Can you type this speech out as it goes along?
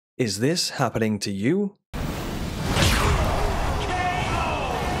Is this happening to you?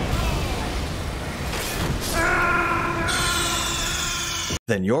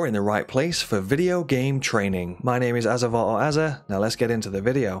 Then you're in the right place for video game training. My name is Azzavhar or Azza. Now let's get into the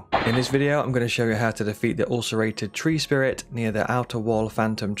video. In this video, I'm going to show you how to defeat the Ulcerated Tree Spirit near the Outer Wall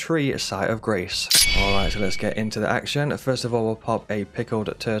Phantom Tree Site of Grace. Alright, so let's get into the action. First of all, we'll pop a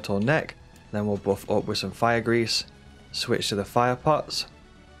pickled turtle neck. Then we'll buff up with some fire grease. Switch to the fire pots.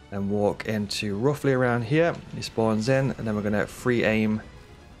 Then walk into roughly around here. He spawns in, and then we're going to free aim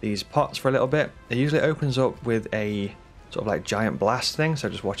these pots for a little bit. It usually opens up with a sort of like giant blast thing, so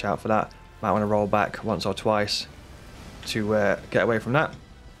just watch out for that. Might want to roll back once or twice to get away from that.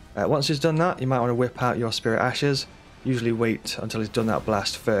 Once he's done that, you might want to whip out your spirit ashes. Usually wait until he's done that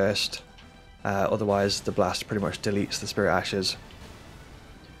blast first, otherwise the blast pretty much deletes the spirit ashes.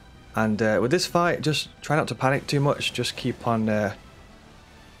 And with this fight, just try not to panic too much, just keep on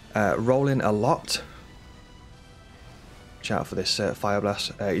rolling a lot. Watch out for this fire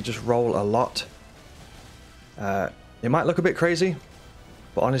blast. You just roll a lot. It might look a bit crazy,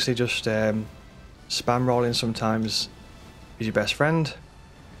 but honestly just spam rolling sometimes is your best friend.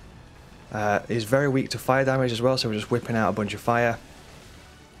 He's very weak to fire damage as well, so we're just whipping out a bunch of fire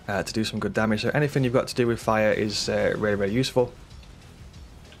to do some good damage. So anything you've got to do with fire is really, really useful.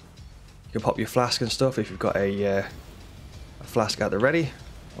 You can pop your flask and stuff if you've got a flask at the ready.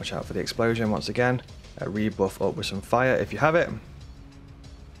 Watch out for the explosion once again. Rebuff up with some fire if you have it.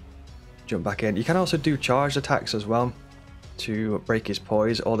 Jump back in. You can also do charged attacks as well to break his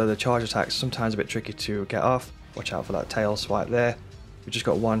poise, although the charge attacks sometimes a bit tricky to get off. Watch out for that tail swipe there. We just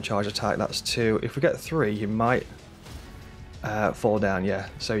got one charge attack, that's two. If we get three, you might fall down, yeah.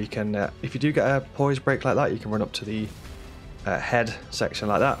 So you can, if you do get a poise break like that, you can run up to the head section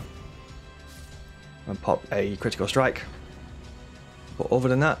like that and pop a critical strike. But other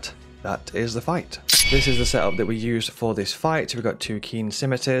than that, that is the fight. This is the setup that we used for this fight. We've got two keen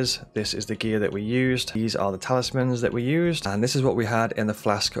scimitars. This is the gear that we used. These are the talismans that we used. And this is what we had in the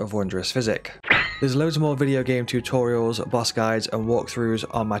Flask of Wondrous Physic. There's loads more video game tutorials, boss guides and walkthroughs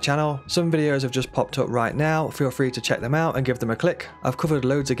on my channel. Some videos have just popped up right now. Feel free to check them out and give them a click. I've covered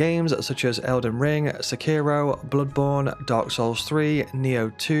loads of games such as Elden Ring, Sekiro, Bloodborne, Dark Souls 3,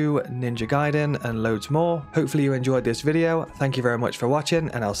 Neo 2, Ninja Gaiden and loads more. Hopefully you enjoyed this video. Thank you very much for watching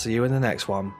and I'll see you in the next one.